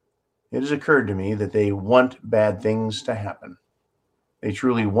 Well, it has occurred to me that they want bad things to happen. They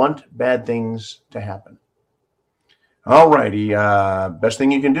truly want bad things to happen. All righty. Best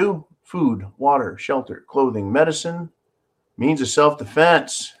thing you can do: food, water, shelter, clothing, medicine, means of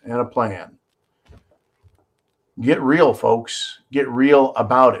self-defense, and a plan. Get real, folks. Get real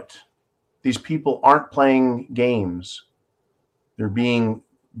about it. These people aren't playing games. They're being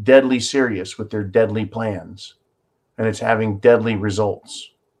deadly serious with their deadly plans, and it's having deadly results.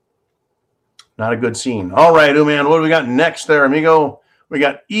 Not a good scene. All right, man, what do we got next there, amigo? We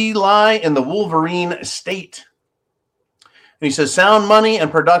got Eli in the Wolverine state. And he says, sound money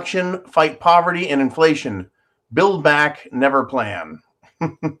and production, fight poverty and inflation. Build back, never plan.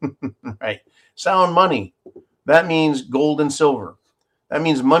 Right. Sound money. That means gold and silver. That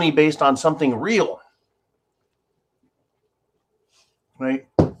means money based on something real. Right?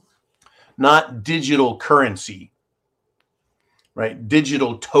 Not digital currency. Right?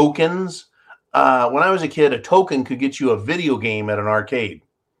 Digital tokens. When I was a kid, a token could get you a video game at an arcade.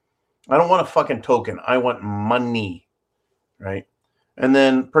 I don't want a fucking token. I want money. Right? And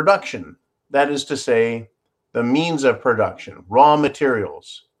then production. That is to say, the means of production, raw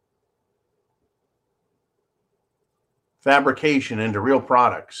materials, fabrication into real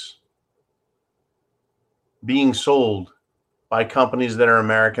products, being sold by companies that are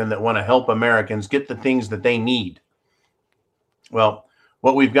American that want to help Americans get the things that they need. Well,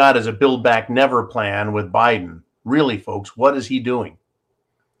 what we've got is a Build Back Never plan with Biden. Really, folks, what is he doing?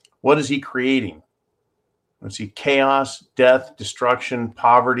 What is he creating? Let's see, chaos, death, destruction,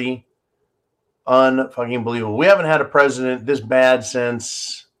 poverty. Unfucking believable. We haven't had a president this bad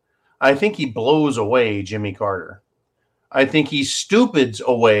since, I think he blows away Jimmy Carter. I think he stupids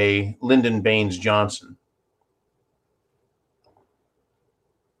away Lyndon Baines Johnson.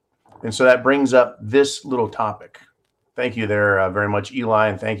 And so that brings up this little topic. Thank you there very much, Eli,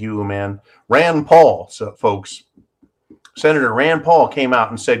 and thank you, man. Rand Paul, so folks, Senator Rand Paul came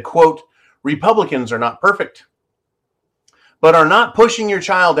out and said, quote, Republicans are not perfect, but are not pushing your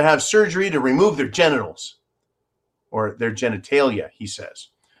child to have surgery to remove their genitals or their genitalia, he says.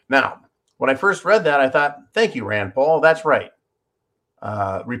 Now, when I first read that, I thought, thank you, Rand Paul. That's right.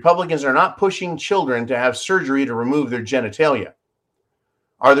 Republicans are not pushing children to have surgery to remove their genitalia.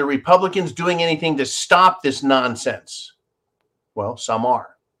 Are the Republicans doing anything to stop this nonsense? Well, some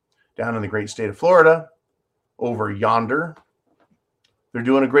are. Down in the great state of Florida, over yonder, they're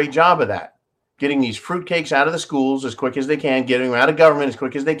doing a great job of that. Getting these fruitcakes out of the schools as quick as they can, getting them out of government as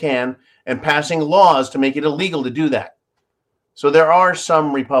quick as they can, and passing laws to make it illegal to do that. So there are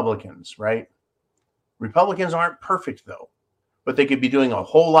some Republicans, right? Republicans aren't perfect, though, but they could be doing a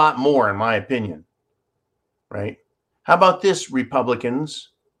whole lot more, in my opinion, right? How about this, Republicans?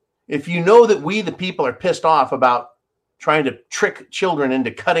 If you know that we, the people, are pissed off about trying to trick children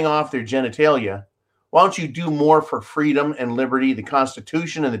into cutting off their genitalia, why don't you do more for freedom and liberty, the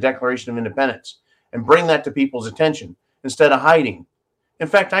Constitution and the Declaration of Independence, and bring that to people's attention instead of hiding? In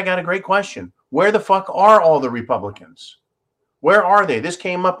fact, I got a great question. Where the fuck are all the Republicans? Where are they? This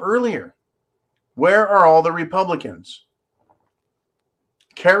came up earlier. Where are all the Republicans?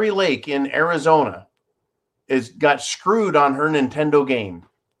 Carrie Lake in Arizona got screwed on her Nintendo game.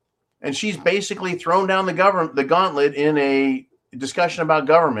 And she's basically thrown down the gauntlet in a discussion about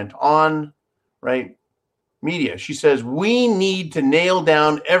government on, right, media. She says, we need to nail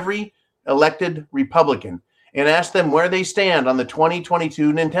down every elected Republican and ask them where they stand on the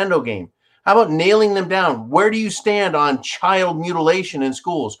 2022 Nintendo game. How about nailing them down? Where do you stand on child mutilation in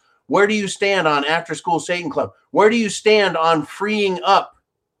schools? Where do you stand on after-school Satan Club? Where do you stand on freeing up,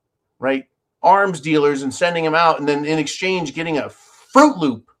 right, arms dealers and sending them out and then in exchange getting a Fruit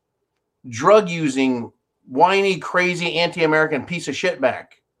Loop drug-using, whiny, crazy, anti-American piece of shit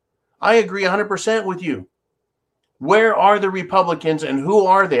back? I agree 100% with you. Where are the Republicans and who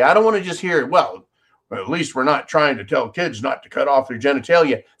are they? I don't want to just hear, well, at least we're not trying to tell kids not to cut off their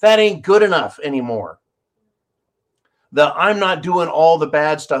genitalia. That ain't good enough anymore. The I'm not doing all the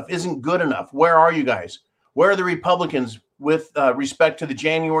bad stuff isn't good enough. Where are you guys? Where are the Republicans with respect to the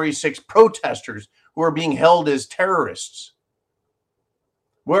January 6th protesters who are being held as terrorists?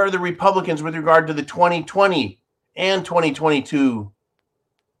 Where are the Republicans with regard to the 2020 and 2022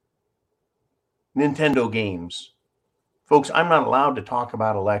 Nintendo games? Folks, I'm not allowed to talk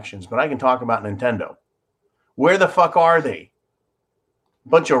about elections, but I can talk about Nintendo. Where the fuck are they?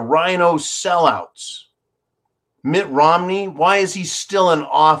 Bunch of rhino sellouts. Mitt Romney, why is he still in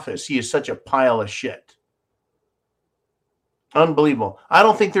office? He is such a pile of shit. Unbelievable. I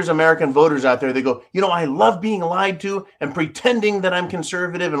don't think there's American voters out there that go, you know, I love being lied to and pretending that I'm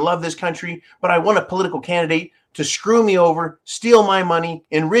conservative and love this country, but I want a political candidate to screw me over, steal my money,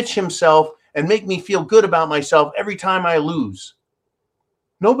 enrich himself, and make me feel good about myself every time I lose.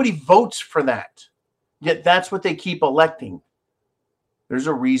 Nobody votes for that. Yet that's what they keep electing. There's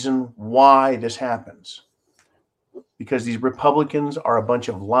a reason why this happens. Because these Republicans are a bunch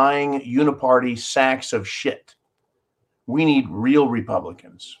of lying uniparty sacks of shit. We need real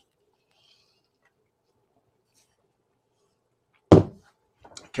Republicans.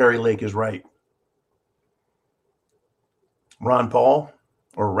 Carrie Lake is right. Ron Paul,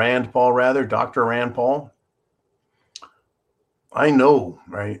 or Rand Paul rather, Dr. Rand Paul. I know,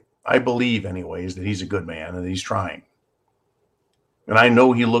 right? I believe anyways that he's a good man and that he's trying. And I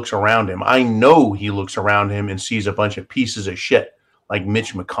know he looks around him. I know he looks around him and sees a bunch of pieces of shit like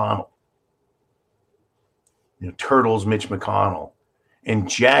Mitch McConnell. Turtles Mitch McConnell. And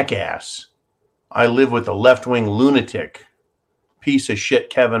jackass. I live with a left-wing lunatic piece of shit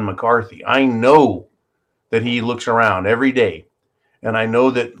Kevin McCarthy. I know that he looks around every day. And I know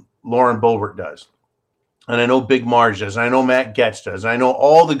that Lauren Boebert does. And I know Big Marge does. And I know Matt Gaetz does. And I know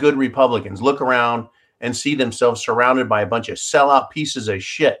all the good Republicans look around and see themselves surrounded by a bunch of sellout pieces of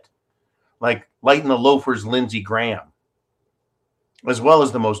shit, like Light and the Loafers' Lindsey Graham, as well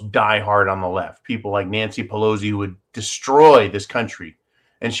as the most diehard on the left, people like Nancy Pelosi, who would destroy this country,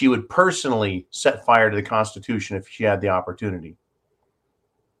 and she would personally set fire to the Constitution if she had the opportunity.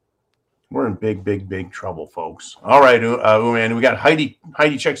 We're in big, big, big trouble, folks. All right, man, we got Heidi.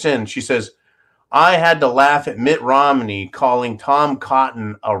 Heidi checks in. She says, I had to laugh at Mitt Romney calling Tom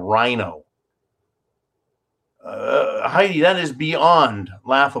Cotton a rhino. Heidi, that is beyond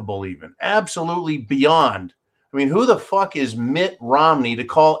laughable even. Absolutely beyond. I mean, who the fuck is Mitt Romney to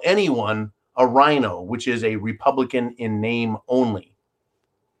call anyone a rhino, which is a Republican in name only?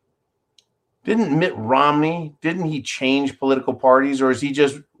 Didn't Mitt Romney, didn't he change political parties, or is he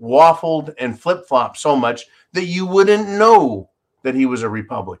just waffled and flip-flopped so much that you wouldn't know that he was a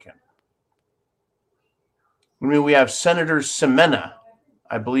Republican? I mean, we have Senator Semena,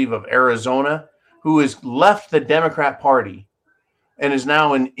 I believe, of Arizona, who has left the Democrat Party and is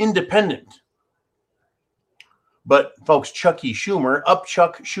now an independent. But folks, Chucky Schumer,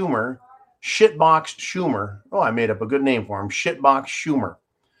 Chuck Schumer, Shitbox Schumer. Oh, I made up a good name for him. Shitbox Schumer.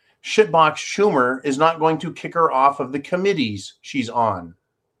 Shitbox Schumer is not going to kick her off of the committees she's on.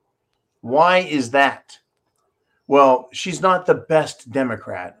 Why is that? Well, she's not the best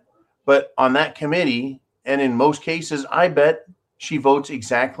Democrat, but on that committee, and in most cases, I bet she votes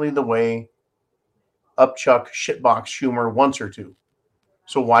exactly the way Upchuck Shitbox Schumer wants her to.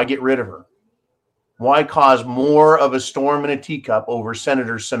 So why get rid of her? Why cause more of a storm in a teacup over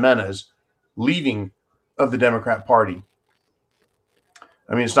Senator Semena's leaving of the Democrat Party?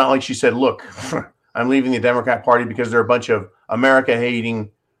 I mean, it's not like she said, look, I'm leaving the Democrat Party because they're a bunch of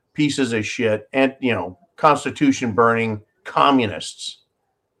America-hating pieces of shit and, Constitution-burning communists.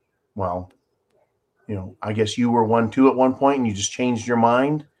 Well, I guess you were one too at one point and you just changed your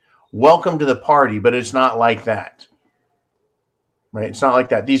mind. Welcome to the party, but it's not like that. Right? It's not like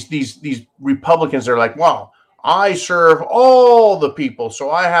that. These Republicans are like, well, I serve all the people, so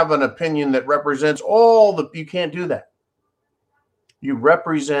I have an opinion that represents all the... You can't do that. You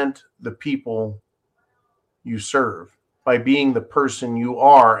represent the people you serve by being the person you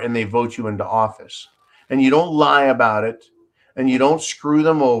are, and they vote you into office. And you don't lie about it, and you don't screw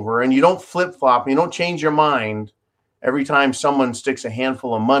them over, and you don't flip-flop, and you don't change your mind every time someone sticks a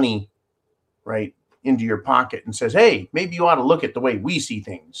handful of money, right, into your pocket and says, hey, maybe you ought to look at the way we see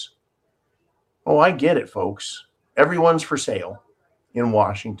things. Oh, I get it, folks. Everyone's for sale in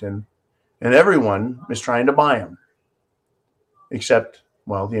Washington, and everyone is trying to buy them. Except,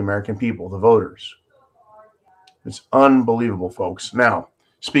 well, the American people, the voters. It's unbelievable, folks. Now,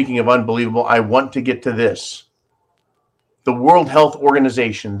 speaking of unbelievable, I want to get to this. The World Health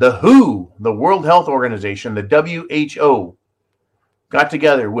Organization, the WHO, the World Health Organization, the WHO, got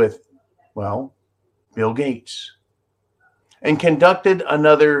together with, well, Bill Gates and conducted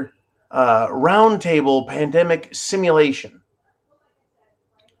another roundtable pandemic simulation.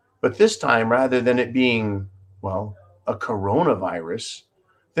 But this time, rather than it being, well, a coronavirus,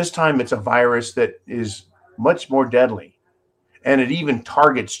 this time it's a virus that is much more deadly. And it even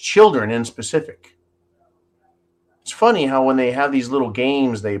targets children in specific. It's funny how when they have these little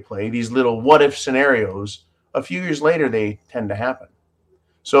games they play, these little what-if scenarios, a few years later they tend to happen.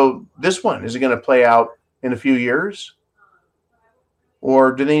 So this one, is it going to play out in a few years?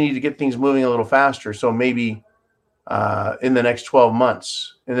 Or do they need to get things moving a little faster? So maybe in the next 12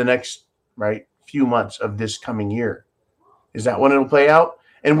 months, in the next few months of this coming year. Is that when it'll play out?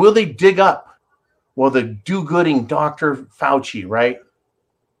 And will they dig up, well, the do-gooding Dr. Fauci, right?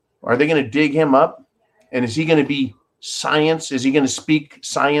 Are they going to dig him up? And is he going to be science? Is he going to speak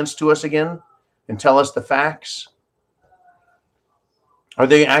science to us again and tell us the facts? Are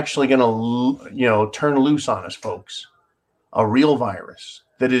they actually going to, turn loose on us, folks? A real virus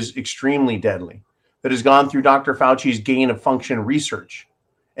that is extremely deadly, that has gone through Dr. Fauci's gain of function research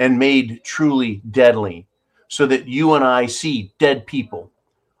and made truly deadly, so that you and I see dead people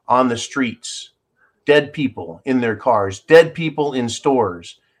on the streets, dead people in their cars, dead people in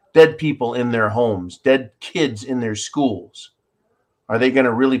stores, dead people in their homes, dead kids in their schools. Are they going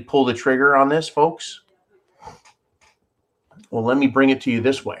to really pull the trigger on this, folks? Well, let me bring it to you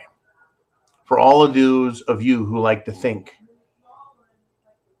this way. For all of those of you who like to think,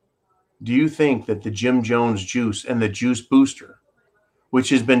 do you think that the Jim Jones juice and the juice booster, which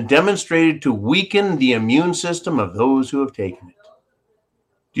has been demonstrated to weaken the immune system of those who have taken it,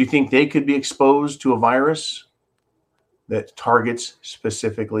 do you think they could be exposed to a virus that targets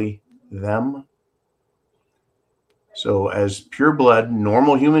specifically them? So as pure blood,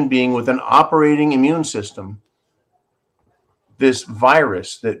 normal human being with an operating immune system, this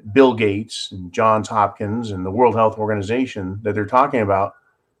virus that Bill Gates and Johns Hopkins and the World Health Organization that they're talking about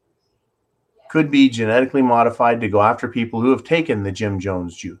could be genetically modified to go after people who have taken the Jim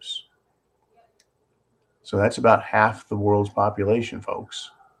Jones juice. So that's about half the world's population,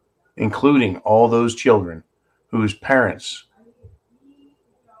 folks, including all those children whose parents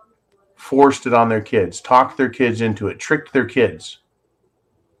forced it on their kids, talked their kids into it, tricked their kids.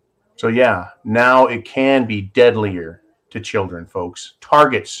 So yeah, now it can be deadlier to children, folks,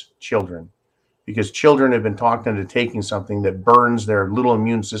 targets children, because children have been talked into taking something that burns their little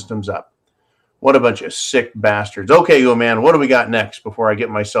immune systems up. What a bunch of sick bastards. Okay, man, what do we got next before I get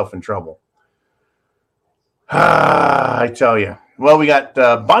myself in trouble? I tell you. Well, we got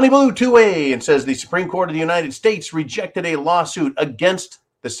Bonnie Blue 2A, and says the Supreme Court of the United States rejected a lawsuit against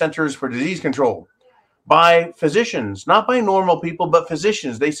the Centers for Disease Control by physicians, not by normal people, but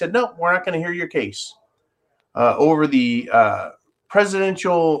physicians. They said, no, we're not going to hear your case over the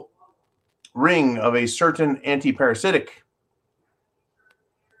presidential ring of a certain antiparasitic.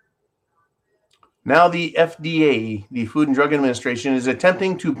 Now the FDA, the Food and Drug Administration, is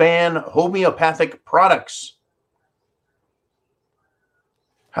attempting to ban homeopathic products.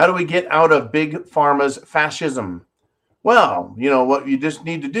 How do we get out of Big Pharma's fascism? Well, what you just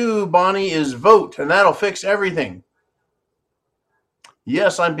need to do, Bonnie, is vote, and that'll fix everything.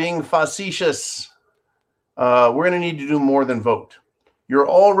 Yes, I'm being facetious. We're going to need to do more than vote. You're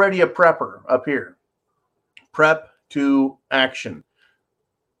already a prepper up here. Prep to action.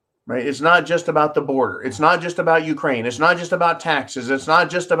 Right? It's not just about the border. It's not just about Ukraine. It's not just about taxes. It's not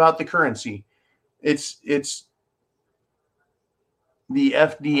just about the currency. It's the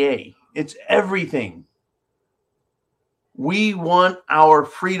FDA. It's everything. We want our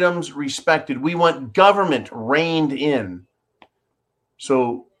freedoms respected. We want government reined in.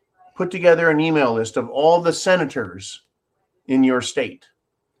 So put together an email list of all the senators in your state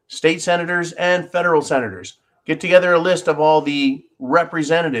senators and federal senators. Get together a list of all the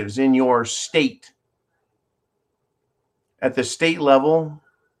representatives in your state. At the state level,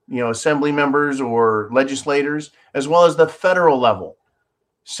 assembly members or legislators, as well as the federal level,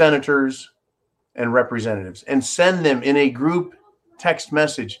 senators and representatives, and send them in a group text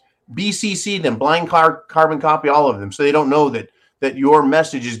message. BCC them, blind carbon copy all of them, so they don't know that your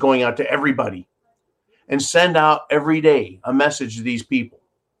message is going out to everybody. And send out every day a message to these people.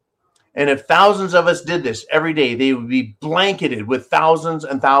 And if thousands of us did this every day, they would be blanketed with thousands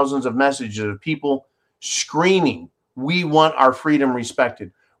and thousands of messages of people screaming, we want our freedom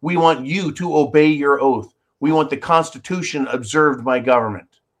respected. We want you to obey your oath. We want the Constitution observed by government.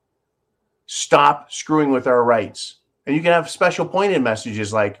 Stop screwing with our rights. And you can have special pointed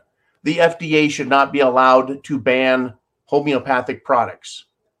messages like, the FDA should not be allowed to ban homeopathic products,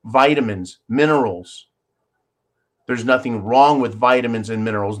 vitamins, minerals. There's nothing wrong with vitamins and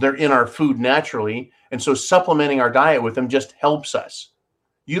minerals. They're in our food naturally. And so supplementing our diet with them just helps us.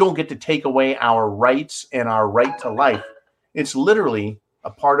 You don't get to take away our rights and our right to life. It's literally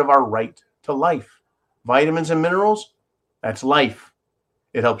a part of our right to life. Vitamins and minerals, that's life.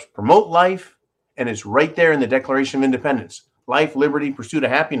 It helps promote life, and it's right there in the Declaration of Independence. Life, liberty, pursuit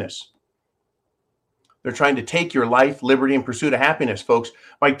of happiness. They're trying to take your life, liberty, and pursuit of happiness, folks,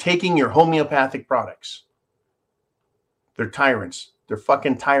 by taking your homeopathic products. They're tyrants. They're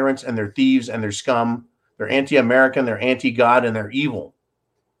fucking tyrants, and they're thieves, and they're scum. They're anti-American, they're anti-God, and they're evil.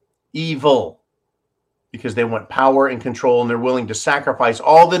 Evil. Because they want power and control, and they're willing to sacrifice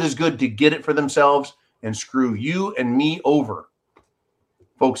all that is good to get it for themselves and screw you and me over.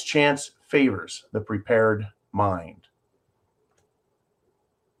 Folks, chance favors the prepared mind.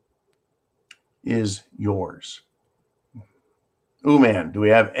 Is yours. Ooh, man, do we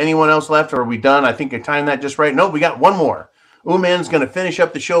have anyone else left, or are we done? I think I timed that just right. No, we got one more. Uman's going to finish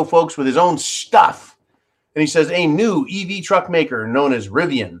up the show, folks, with his own stuff. And he says a new EV truck maker known as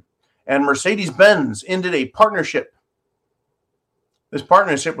Rivian and Mercedes-Benz ended a partnership. This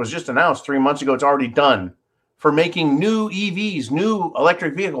partnership was just announced 3 months ago. It's already done for making new EVs, new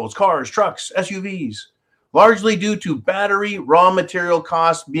electric vehicles, cars, trucks, SUVs, largely due to battery raw material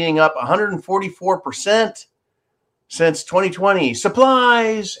costs being up 144% since 2020.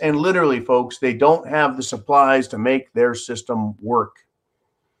 Supplies, and literally, folks, they don't have the supplies to make their system work.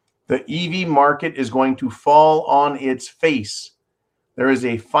 The EV market is going to fall on its face. There is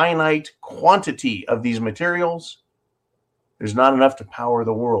a finite quantity of these materials. There's not enough to power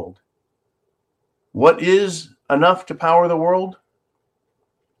the world. What is enough to power the world?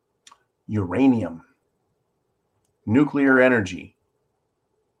 Uranium. Nuclear energy.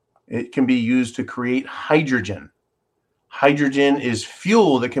 It can be used to create hydrogen. Hydrogen is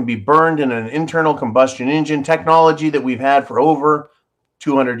fuel that can be burned in an internal combustion engine, technology that we've had for over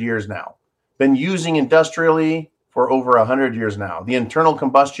 200 years now. Been using industrially for over 100 years now. The internal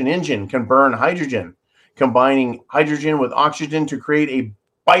combustion engine can burn hydrogen, combining hydrogen with oxygen to create a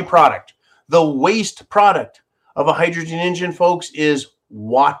byproduct. The waste product of a hydrogen engine, folks, is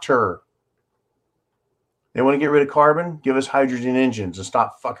water. They want to get rid of carbon? Give us hydrogen engines and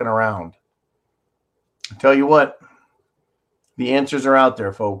stop fucking around. I tell you what, the answers are out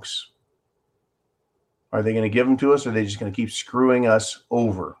there, folks. Are they going to give them to us, or are they just going to keep screwing us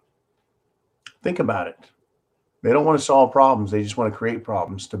over? Think about it. They don't want to solve problems. They just want to create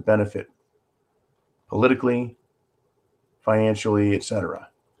problems to benefit politically, financially, etc.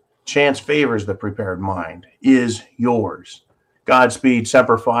 Chance favors the prepared mind. Is yours. Godspeed,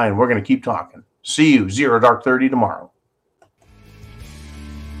 Semper Fi, and we're going to keep talking. See you, Zero Dark 30 tomorrow.